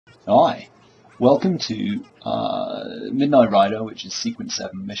Hi, welcome to Midnight Rider, which is Sequence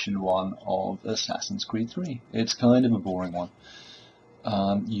 7, Mission 1 of Assassin's Creed 3. It's kind of a boring one.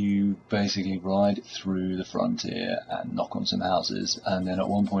 You basically ride through the frontier and knock on some houses, and then at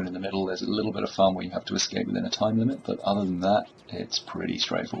one point in the middle there's a little bit of fun where you have to escape within a time limit, but other than that, it's pretty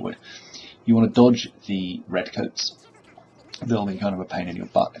straightforward. You want to dodge the redcoats. They'll be kind of a pain in your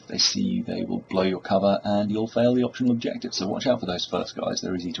butt. If they see you, they will blow your cover, and you'll fail the optional objective, so watch out for those first guys,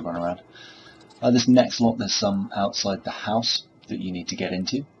 they're easy to run around. This next lot, there's some outside the house that you need to get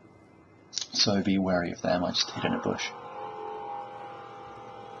into, so be wary of them. I just hid in a bush.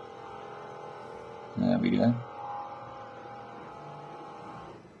 There we go.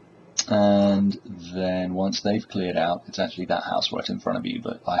 And then once they've cleared out, it's actually that house right in front of you,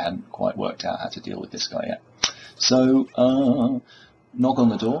 but I hadn't quite worked out how to deal with this guy yet. So, knock on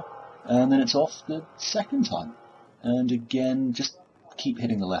the door, and then it's off the second time. And again, just keep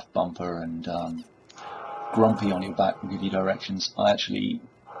hitting the left bumper, and Grumpy on your back will give you directions. I actually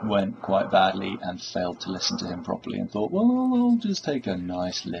went quite badly and failed to listen to him properly and thought, well, I'll just take a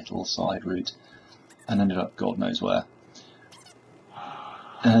nice little side route, and ended up God knows where.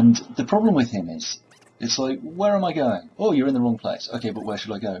 And the problem with him is, it's like, where am I going? Oh, you're in the wrong place. Okay, but where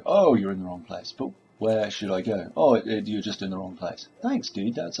should I go? Oh, you're in the wrong place. But where should I go? Oh, you're just in the wrong place. Thanks,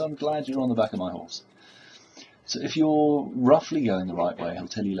 dude. I'm glad you're on the back of my horse. So if you're roughly going the right way, he'll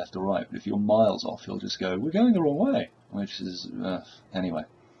tell you left or right. But if you're miles off, he'll just go, we're going the wrong way. Which is, anyway.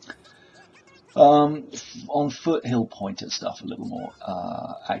 On foot, he'll point at stuff a little more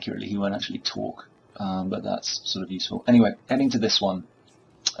accurately. He won't actually talk, but that's sort of useful. Anyway, heading to this one.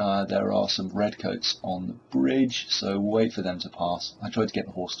 There are some redcoats on the bridge, so wait for them to pass. I tried to get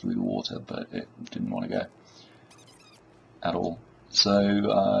the horse through the water, but it didn't want to go at all. So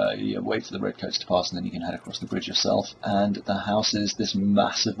yeah, wait for the redcoats to pass, and then you can head across the bridge yourself. And the house is this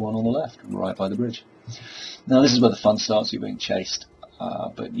massive one on the left, right by the bridge. Now this is where the fun starts. You're being chased,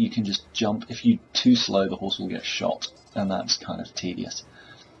 but you can just jump. If you're too slow, the horse will get shot, and that's kind of tedious.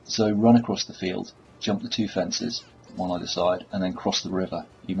 So run across the field, jump the two fences, one either side, and then cross the river.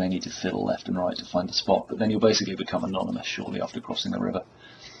 You may need to fiddle left and right to find a spot, but then you'll basically become anonymous shortly after crossing the river.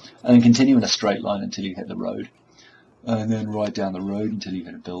 And then continue in a straight line until you hit the road, and then ride down the road until you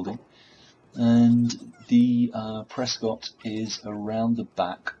hit a building. And the Prescott is around the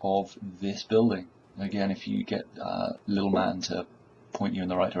back of this building. Again, if you get little man to point you in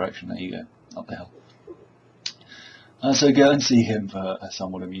the right direction, there you go, up the hill. So go and see him for a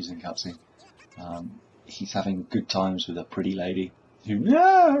somewhat amusing cutscene. He's having good times with a pretty lady who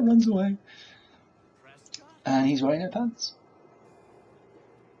runs away, and he's wearing no pants.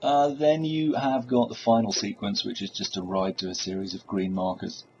 Then you have got the final sequence, which is just a ride to a series of green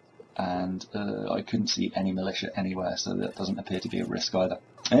markers, and I couldn't see any militia anywhere, so that doesn't appear to be a risk either.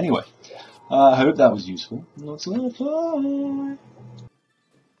 Anyway, I hope that was useful. Lots of fun!